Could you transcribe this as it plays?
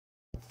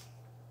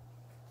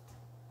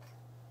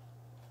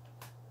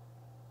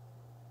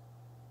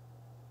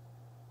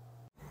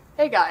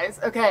Hey guys,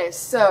 okay,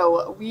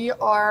 so we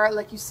are,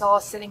 like you saw,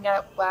 sitting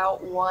at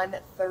about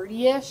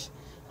 1:30-ish.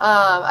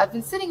 I've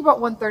been sitting about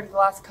 1:30 the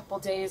last couple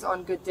days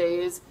on good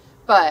days,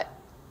 but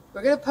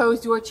we're going to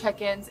pose, do our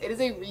check-ins. It is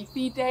a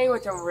refeed day,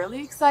 which I'm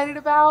really excited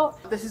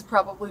about. This is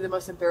probably the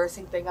most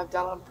embarrassing thing I've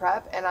done on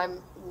prep, and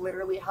I'm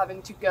literally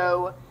having to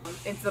go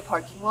into the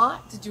parking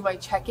lot to do my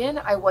check-in.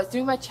 I was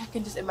doing my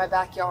check-in just in my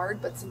backyard,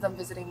 but since I'm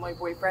visiting my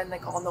boyfriend,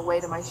 like on the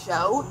way to my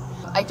show,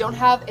 I don't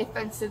have a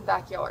fenced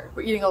backyard.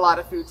 We're eating a lot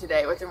of food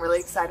today, which I'm really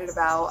excited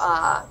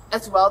about.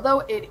 As well though,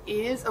 it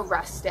is a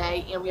rest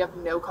day and we have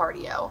no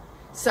cardio.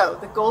 So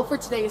the goal for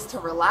today is to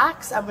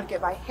relax. I'm gonna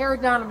get my hair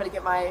done, I'm gonna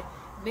get my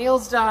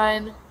nails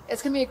done.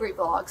 It's gonna be a great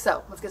vlog,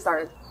 so let's get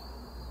started.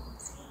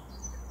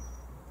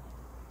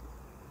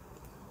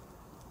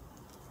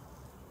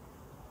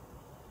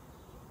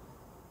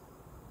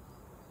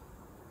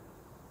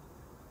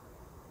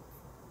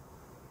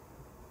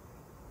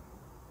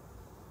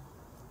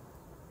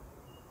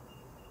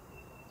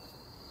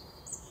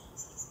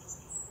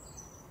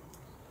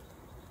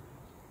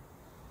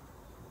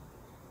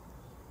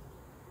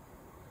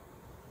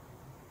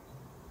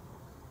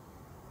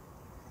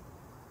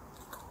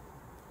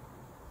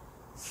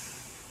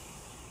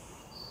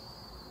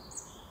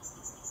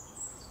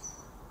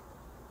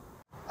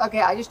 Okay,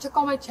 I just took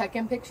all my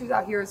check-in pictures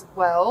out here as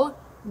well.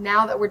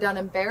 Now that we're done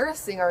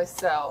embarrassing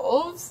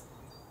ourselves,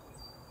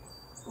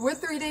 we're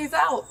 3 days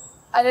out.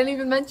 I didn't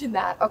even mention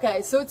that.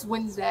 Okay, so it's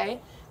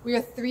Wednesday. We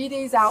are 3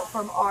 days out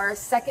from our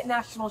second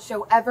national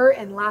show ever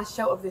and last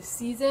show of the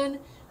season.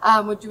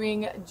 We're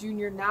doing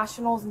Junior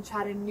Nationals in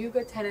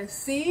Chattanooga,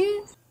 Tennessee.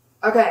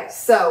 Okay,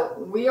 so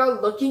we are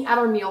looking at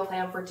our meal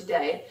plan for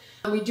today.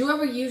 We do have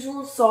our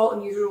usual salt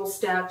and usual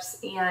steps,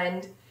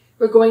 and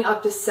we're going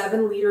up to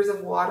 7 liters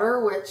of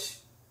water, which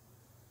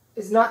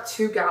is not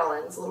 2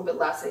 gallons, a little bit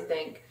less, I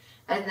think.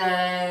 And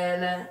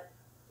then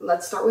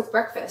let's start with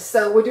breakfast.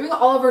 So we're doing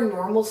all of our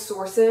normal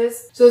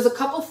sources. So there's a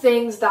couple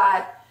things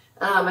that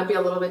might be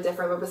a little bit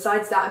different, but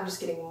besides that, I'm just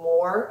getting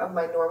more of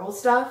my normal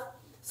stuff.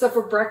 So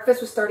for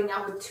breakfast, we're starting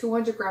out with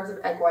 200 grams of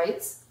egg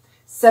whites,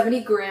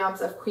 70 grams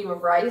of cream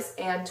of rice,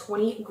 and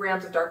 20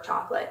 grams of dark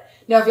chocolate.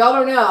 Now, if y'all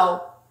don't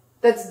know,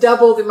 that's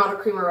double the amount of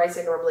cream of rice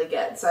I normally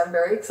get. So I'm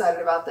very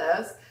excited about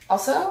this.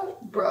 Also,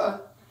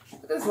 bruh,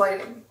 look at this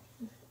lighting.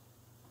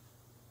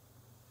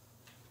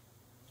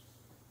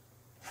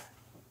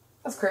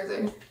 That's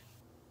crazy.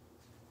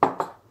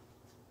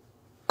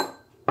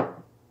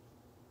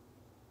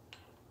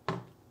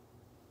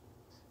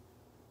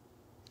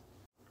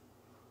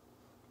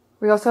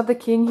 We also have the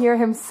king here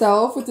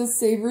himself with his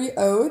savory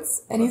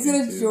oats, and he's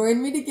gonna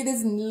join me to get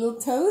his little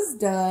toes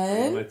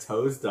done. My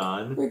toes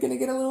done. We're gonna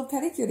get a little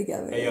pedicure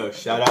together. Hey yo,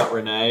 shout out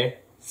Renee,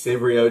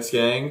 Savory Oats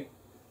gang.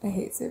 I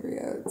hate savory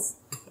oats.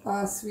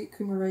 Sweet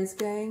cream of rice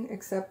gang,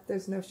 except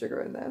there's no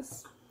sugar in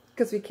this.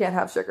 Because we can't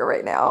have sugar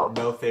right now.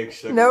 No fake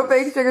sugar. No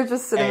fake sugar,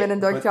 just cinnamon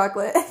and dark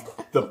chocolate.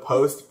 The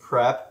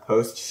post-prep,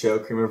 post-show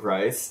cream of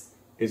rice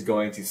is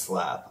going to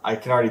slap. I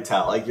can already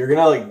tell. Like, you're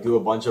gonna like do a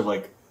bunch of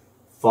like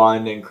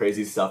fun and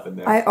crazy stuff in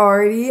there. I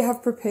already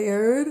have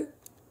prepared.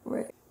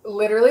 Wait.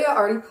 Literally, I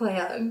already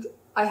planned.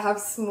 I have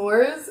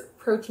s'mores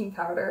protein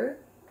powder,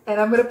 and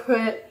I'm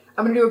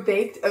gonna do a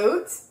baked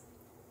oats,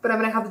 but I'm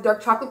gonna have the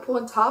dark chocolate pull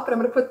on top, and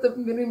I'm gonna put the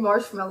mini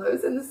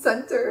marshmallows in the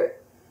center.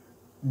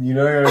 You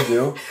know what you're gonna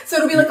do? So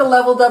it'll be like a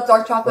leveled up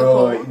dark chocolate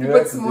pull. You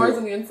put s'mores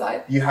on the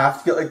inside. You have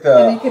to get like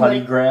the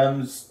honey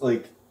grams,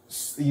 like,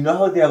 you know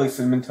how like they have like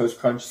cinnamon toast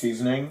crunch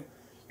seasoning?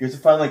 You have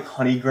to find like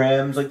honey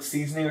grams like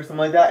seasoning or something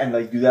like that and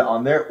like do that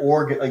on there,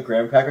 or get like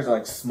graham crackers and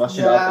like smush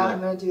it up and like,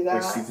 I'm gonna do that.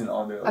 Like, season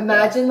on there. Like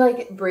imagine that.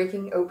 Like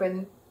breaking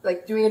open,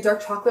 like doing a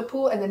dark chocolate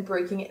pool and then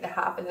breaking it in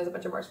half and there's a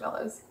bunch of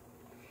marshmallows.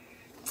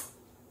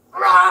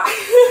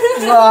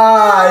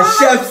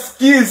 Chef's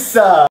kiss.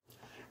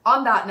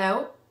 On that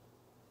note,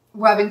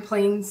 we're having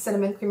plain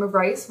cinnamon cream of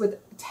rice with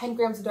 10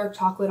 grams of dark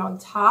chocolate on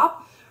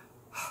top.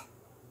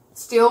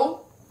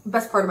 Still,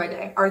 best part of my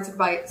day. Already took a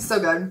bite. So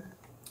good.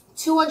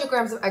 200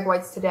 grams of egg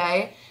whites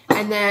today.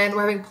 And then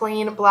we're having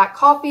plain black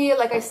coffee.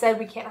 Like I said,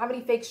 we can't have any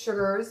fake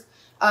sugars.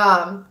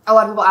 A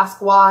lot of people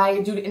ask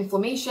why. Due to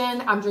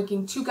inflammation, I'm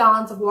drinking 2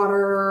 gallons of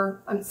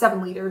water,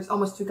 7 liters,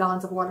 almost 2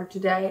 gallons of water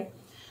today.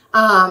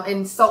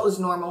 And salt is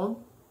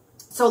normal.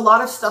 So a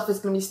lot of stuff is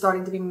going to be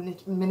starting to be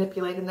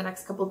manipulated in the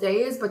next couple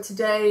days, but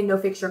today, no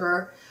fake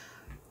sugar.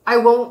 I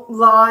won't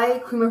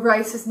lie, cream of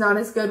rice is not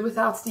as good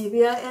without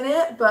stevia in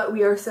it, but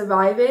we are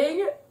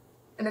surviving,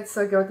 and it's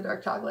so good with the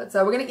dark chocolate.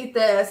 So we're going to eat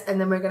this,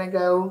 and then we're going to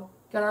go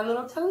get our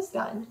little toast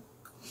done.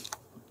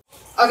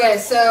 Okay,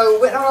 so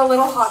went on a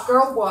little hot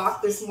girl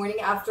walk this morning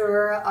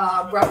after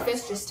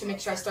breakfast, just to make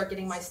sure I start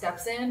getting my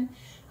steps in.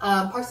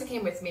 Parsa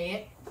came with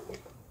me.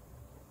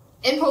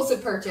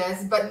 Impulsive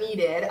purchase, but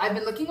needed. I've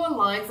been looking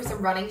online for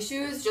some running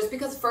shoes just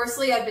because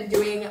firstly I've been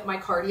doing my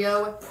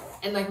cardio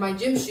and like my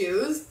gym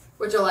shoes,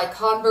 which are like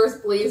Converse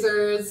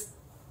Blazers,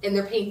 and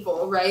they're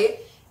painful,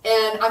 right?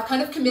 And I've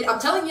kind of committed, I'm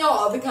telling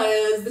y'all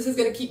because this is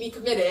going to keep me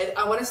committed.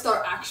 I want to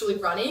start actually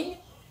running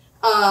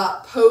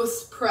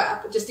post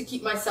prep just to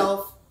keep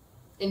myself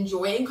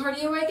enjoying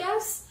cardio, I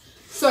guess.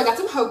 So I got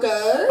some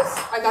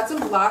Hokas. I got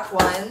some black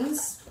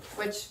ones,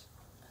 which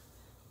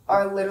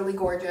are literally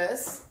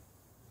gorgeous.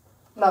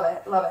 Love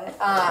it, love it.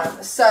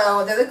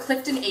 So they're the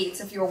Clifton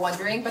 8s if you were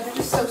wondering, but they're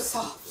just so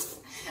soft.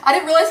 I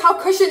didn't realize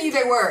how cushiony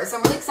they were, so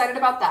I'm really excited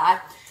about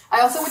that.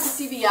 I also went to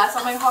CVS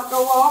on my hot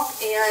girl walk,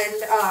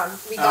 and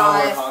we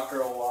got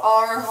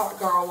our hot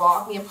girl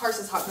walk, me and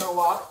Parsons' hot girl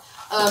walk.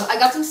 I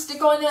got some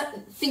stick-on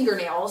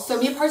fingernails, so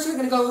me and Parsons are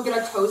going to go get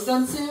our toes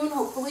done soon,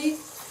 hopefully.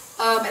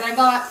 And I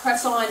got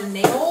press-on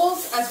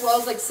nails, as well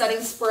as like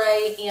setting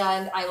spray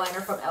and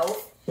eyeliner from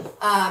e.l.f.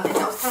 And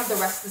that was kind of the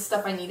rest of the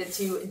stuff I needed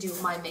to do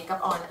my makeup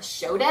on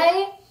show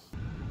day.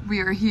 We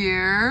are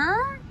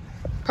here.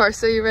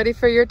 Parsa, you ready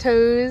for your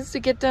toes to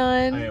get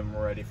done? I am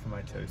ready for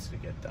my toes to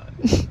get done.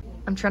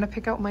 I'm trying to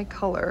pick out my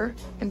color,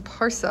 and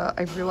Parsa,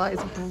 I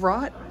realized,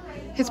 brought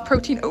his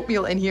protein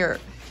oatmeal in here.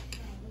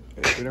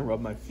 If you're gonna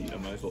rub my feet, I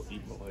might as well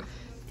eat while I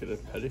get a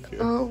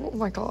pedicure. Oh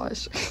my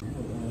gosh.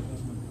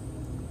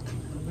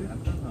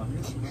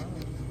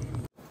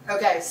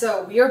 Okay,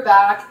 so we are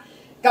back.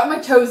 Got my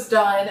toes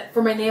done.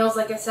 For my nails,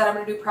 like I said, I'm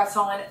gonna do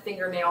press-on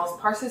fingernails.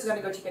 Parsa's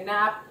gonna go take a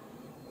nap.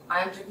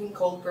 I'm drinking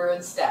cold brew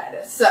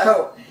instead.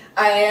 So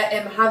I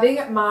am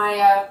having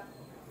my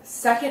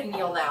second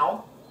meal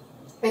now.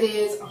 It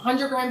is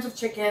 100 grams of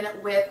chicken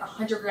with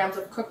 100 grams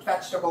of cooked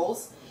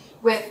vegetables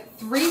with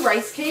 3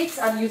 rice cakes.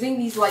 I'm using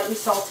these lightly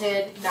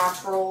salted,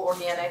 natural,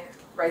 organic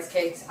rice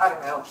cakes. I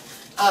don't know.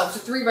 So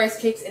 3 rice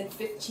cakes and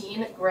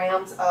 15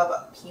 grams of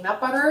peanut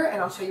butter,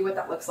 and I'll show you what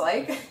that looks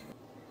like.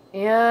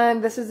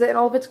 And this is it in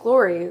all of its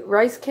glory.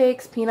 Rice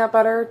cakes, peanut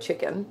butter,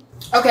 chicken.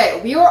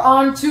 Okay, we are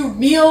on to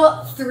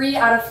meal 3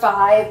 out of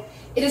 5.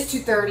 It is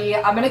 2:30.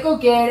 I'm gonna go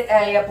get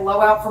a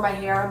blowout for my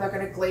hair, and they're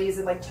gonna glaze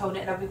and like tone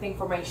it and everything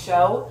for my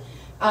show.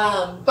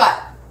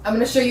 But I'm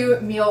gonna show you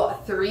meal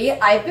 3.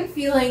 I've been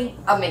feeling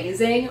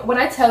amazing. When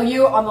I tell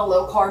you on the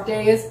low carb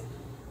days,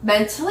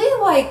 mentally,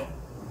 like,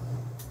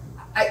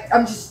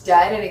 I'm just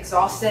dead and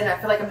exhausted, and I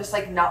feel like I'm just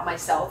like not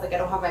myself. Like I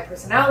don't have my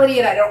personality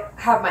and I don't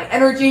have my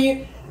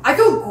energy. I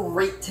feel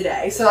great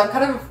today, so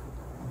I'm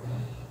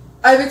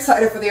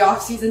excited for the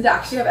off season to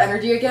actually have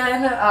energy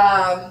again.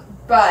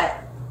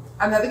 But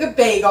I'm having a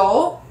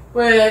bagel,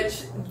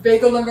 which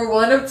bagel number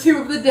 1 of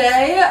 2 of the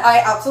day. I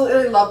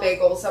absolutely love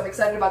bagels, so I'm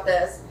excited about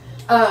this.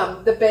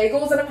 The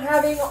bagels that I'm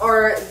having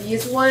are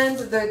these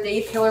ones, the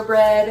Dave's Killer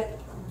Bread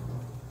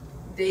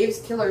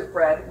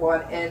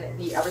one, and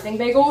the Everything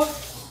Bagel.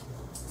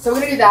 So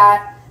we're gonna do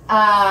that.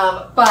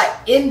 But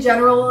in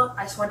general,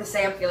 I just wanted to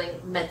say I'm feeling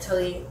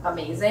mentally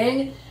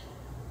amazing.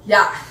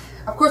 Yeah,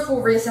 of course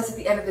we'll reassess at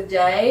the end of the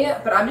day,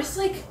 but I'm just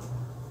like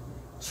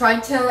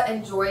trying to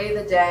enjoy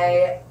the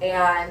day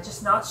and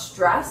just not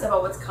stress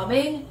about what's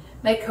coming.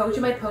 My coach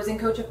and my posing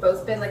coach have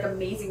both been like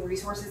amazing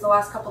resources the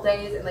last couple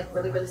days and like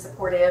really, really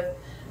supportive.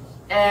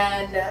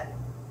 And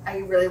I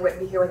really wouldn't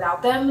be here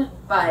without them,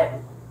 but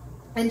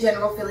in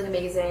general, feeling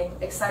amazing,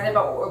 excited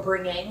about what we're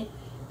bringing,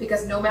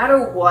 because no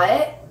matter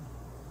what,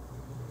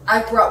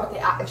 I brought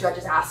what the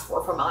judges asked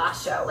for from my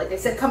last show. Like they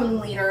said, coming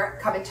leaner,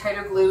 coming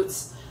tighter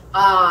glutes,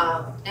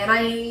 and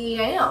I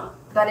am.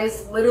 That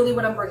is literally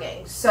what I'm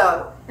bringing.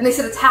 So, and they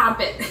said it's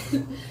happened.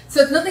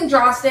 So it's nothing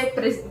drastic,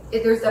 but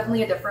there's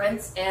definitely a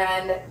difference,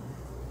 and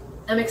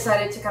I'm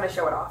excited to kind of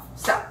show it off.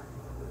 So,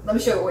 let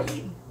me show you what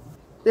you eat.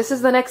 This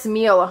is the next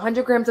meal: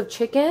 100 grams of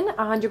chicken,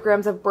 100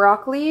 grams of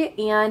broccoli,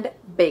 and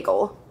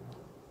bagel.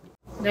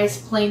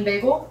 Nice plain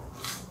bagel.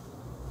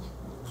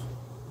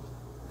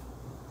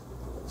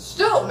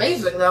 Still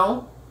amazing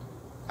though.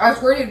 I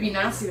was worried it'd be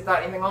nasty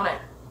without anything on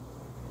it.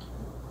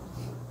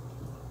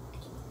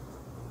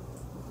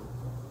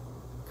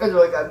 It's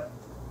really good.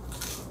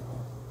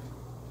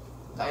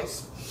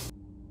 Nice.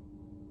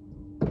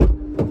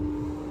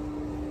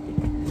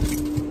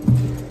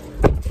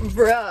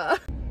 Bruh.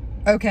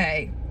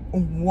 Okay,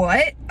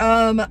 what?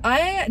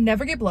 I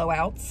never get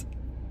blowouts,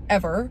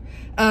 ever.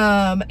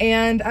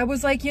 And I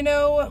was like, you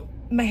know,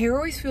 my hair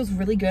always feels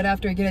really good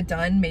after I get it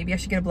done. Maybe I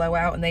should get a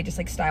blowout, and they just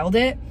like styled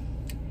it.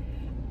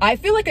 I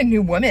feel like a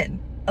new woman.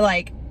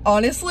 Like,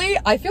 honestly,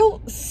 I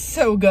feel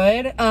so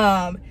good.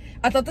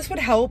 I thought this would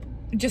help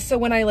just so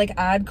when I like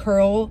add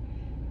curl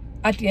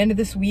at the end of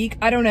this week,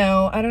 I don't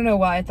know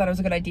why I thought it was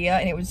a good idea.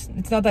 And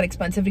it's not that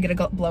expensive to get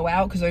a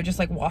blowout because they're just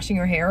like washing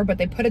your hair, but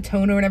they put a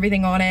toner and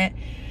everything on it.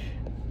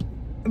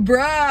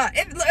 Bruh,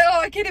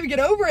 I can't even get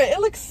over it. It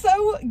looks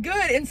so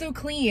good and so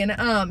clean.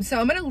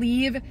 So I'm gonna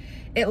leave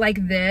it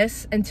like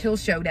this until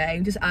show day.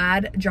 Just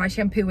add dry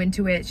shampoo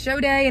into it show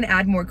day and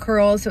add more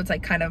curls so it's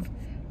like kind of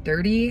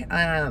dirty.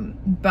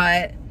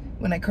 But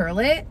when I curl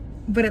it,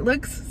 but it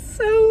looks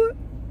so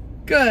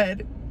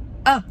good.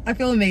 I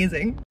feel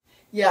amazing.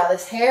 Yeah,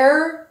 this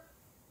hair,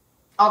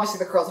 obviously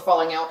the curls are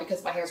falling out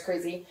because my hair is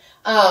crazy.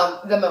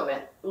 The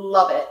moment,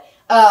 love it.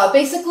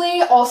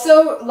 Basically,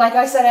 also, like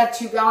I said, I have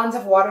 2 gallons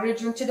of water to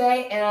drink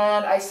today,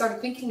 and I started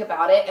thinking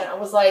about it, and I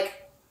was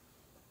like,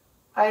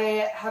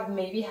 I have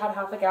maybe had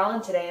half a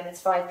gallon today, and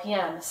it's 5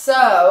 p.m.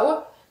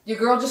 So, your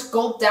girl just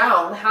gulped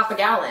down half a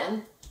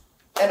gallon,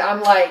 and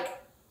I'm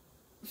like,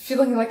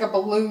 feeling like a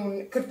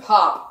balloon could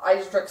pop. I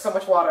just drink so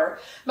much water.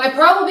 My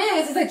problem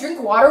is I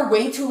drink water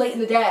way too late in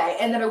the day,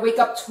 and then I wake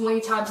up 20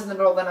 times in the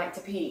middle of the night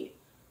to pee.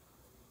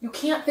 You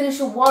can't finish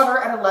your water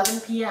at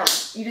 11 p.m.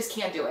 You just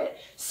can't do it.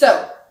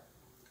 So,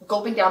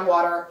 gulping down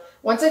water.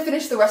 Once I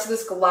finish the rest of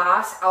this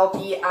glass, I'll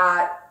be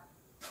at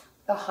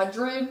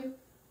 100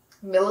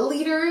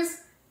 milliliters,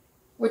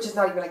 which is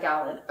not even a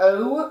gallon.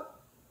 Oh,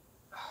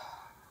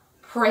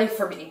 pray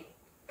for me.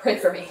 Pray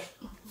for me.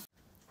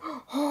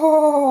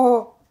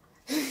 Oh,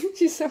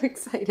 she's so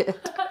excited.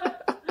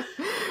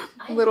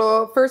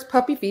 Little first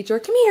puppy feature.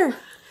 Come here.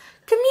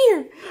 Come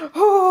here.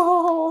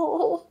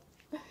 Oh.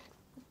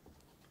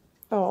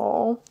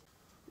 Oh.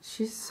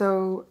 She's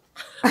so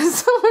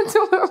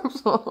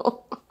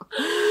adorable.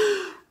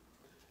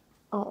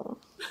 Oh.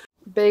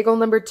 Bagel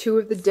number 2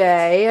 of the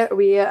day.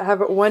 We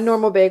have 1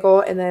 normal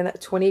bagel and then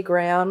 20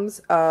 grams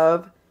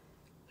of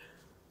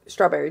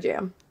strawberry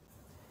jam.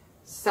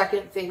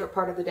 Second favorite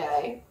part of the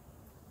day.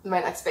 My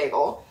next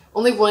bagel.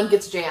 Only 1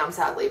 gets jam,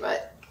 sadly,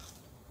 but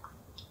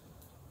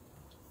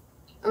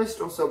it's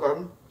still so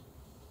good.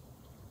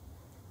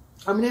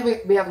 I'm gonna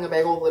be having a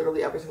bagel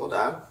literally every single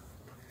day.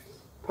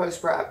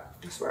 Post prep,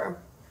 I swear.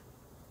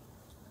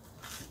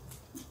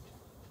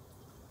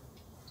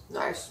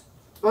 Nice.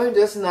 I'm gonna do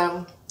this and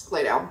then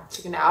lay down,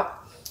 take a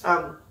nap.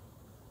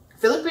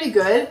 Feeling pretty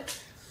good.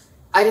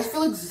 I just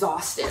feel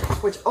exhausted,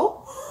 which,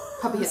 oh,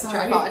 puppy hit the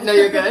tripod. No,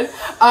 you're good.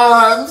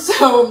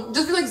 So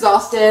just feel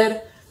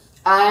exhausted.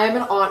 I'm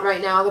an aunt right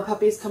now. The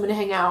puppy's coming to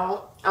hang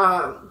out.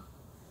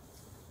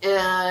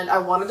 And I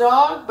want a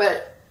dog,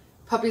 but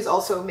puppies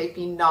also make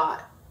me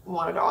not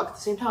want a dog at the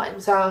same time.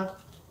 So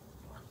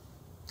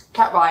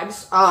cat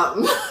vibes.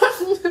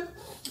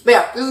 But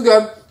yeah, this is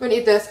good. I'm gonna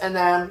eat this and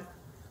then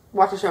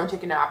watch the show and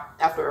take a nap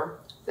after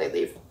they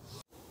leave.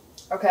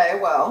 Okay,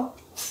 well,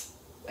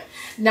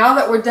 now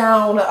that we're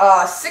down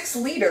 6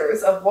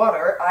 liters of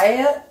water,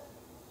 I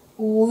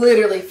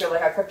literally feel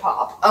like I could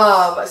pop.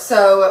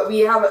 So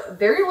we have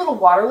very little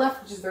water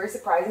left, which is very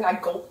surprising.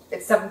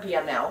 It's 7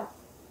 p.m. now.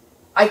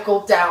 I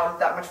gulped down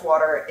that much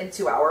water in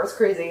 2 hours.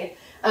 Crazy.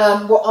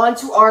 We're on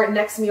to our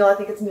next meal. I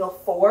think it's meal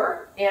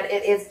 4, and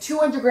it is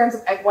 200 grams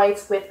of egg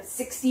whites with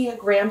 60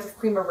 grams of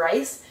cream of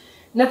rice.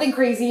 Nothing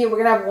crazy. We're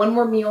gonna have 1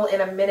 more meal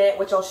in a minute,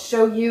 which I'll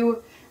show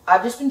you.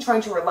 I've just been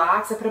trying to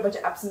relax. I put a bunch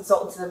of Epsom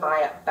salt into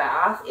my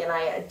bath, and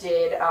I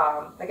did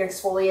like an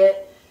exfoliate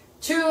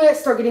to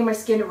start getting my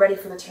skin ready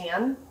for the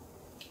tan.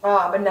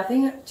 But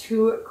nothing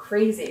too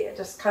crazy.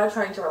 Just kind of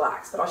trying to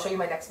relax, but I'll show you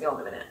my next meal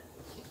in a minute.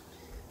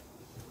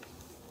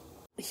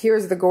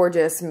 Here's the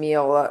gorgeous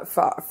meal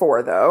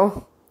 4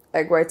 though.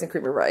 Egg whites and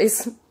cream of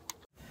rice.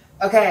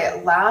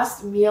 Okay,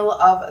 last meal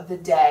of the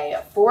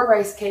day. 4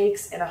 rice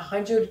cakes and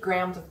 100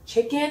 grams of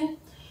chicken.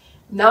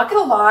 Not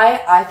gonna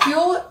lie, I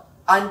feel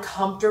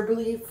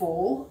uncomfortably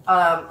full.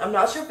 I'm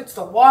not sure if it's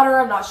the water,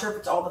 I'm not sure if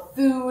it's all the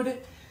food.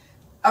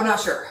 I'm not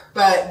sure,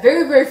 but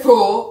very, very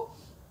full.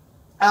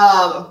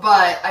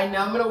 But I know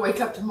I'm gonna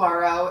wake up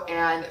tomorrow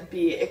and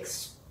be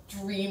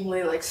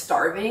extremely like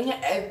starving.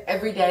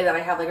 Every day that I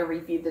have like a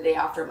refeed the day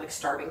after, I'm like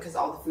starving because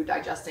all the food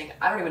digesting.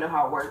 I don't even know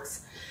how it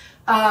works.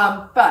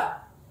 But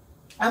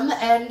I'm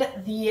gonna end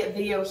the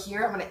video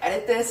here. I'm gonna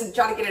edit this and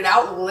try to get it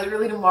out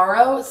literally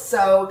tomorrow.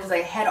 So, because I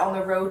head on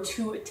the road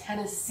to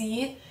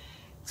Tennessee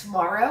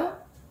tomorrow.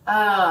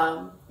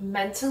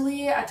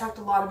 Mentally, I talked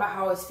a lot about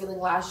how I was feeling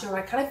last year,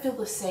 and I kind of feel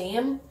the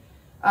same.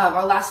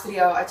 Our last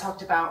video, I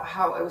talked about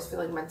how I was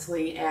feeling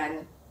mentally,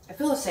 and I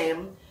feel the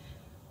same.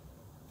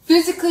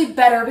 Physically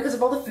better because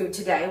of all the food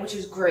today, which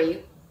is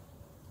great.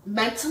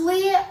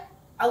 Mentally,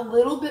 a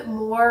little bit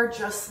more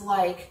just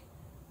like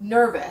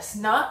nervous.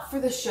 Not for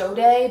the show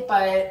day,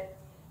 but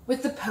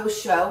with the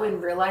post show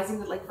and realizing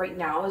that like right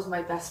now is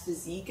my best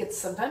physique, it's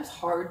sometimes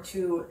hard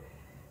to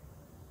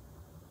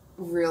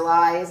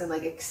realize and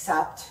like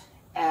accept.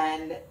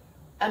 And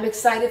I'm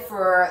excited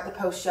for the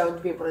post show to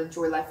be able to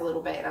enjoy life a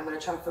little bit, and I'm going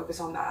to try to focus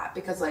on that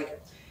because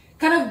like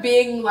kind of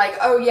being like,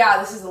 oh yeah,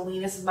 this is the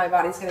leanest my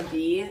body's going to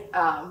be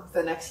for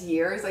the next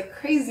year is like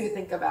crazy to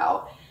think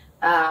about.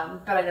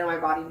 But I know my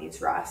body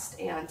needs rest,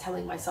 and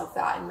telling myself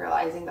that and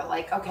realizing that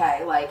like,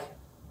 okay, like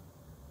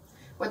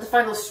we're at the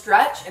final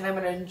stretch and I'm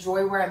going to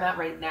enjoy where I'm at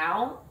right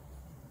now,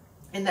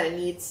 and that it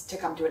needs to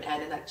come to an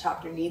end and that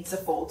chapter needs to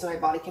fold so my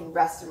body can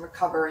rest and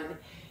recover and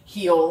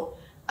heal.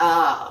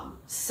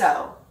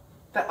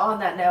 But on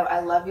that note, I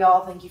love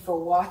y'all. Thank you for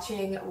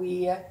watching.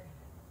 We're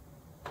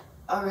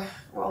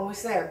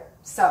almost there.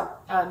 So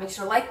make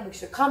sure to like, make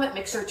sure to comment,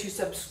 make sure to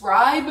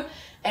subscribe.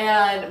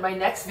 And my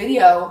next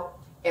video,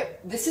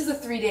 this is a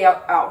 3-day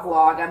out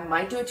vlog. I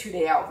might do a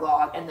 2-day out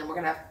vlog, and then we're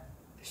going to have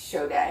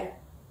show day.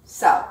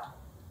 So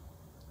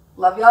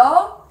love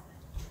y'all,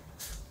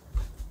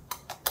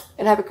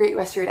 and have a great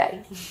rest of your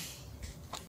day.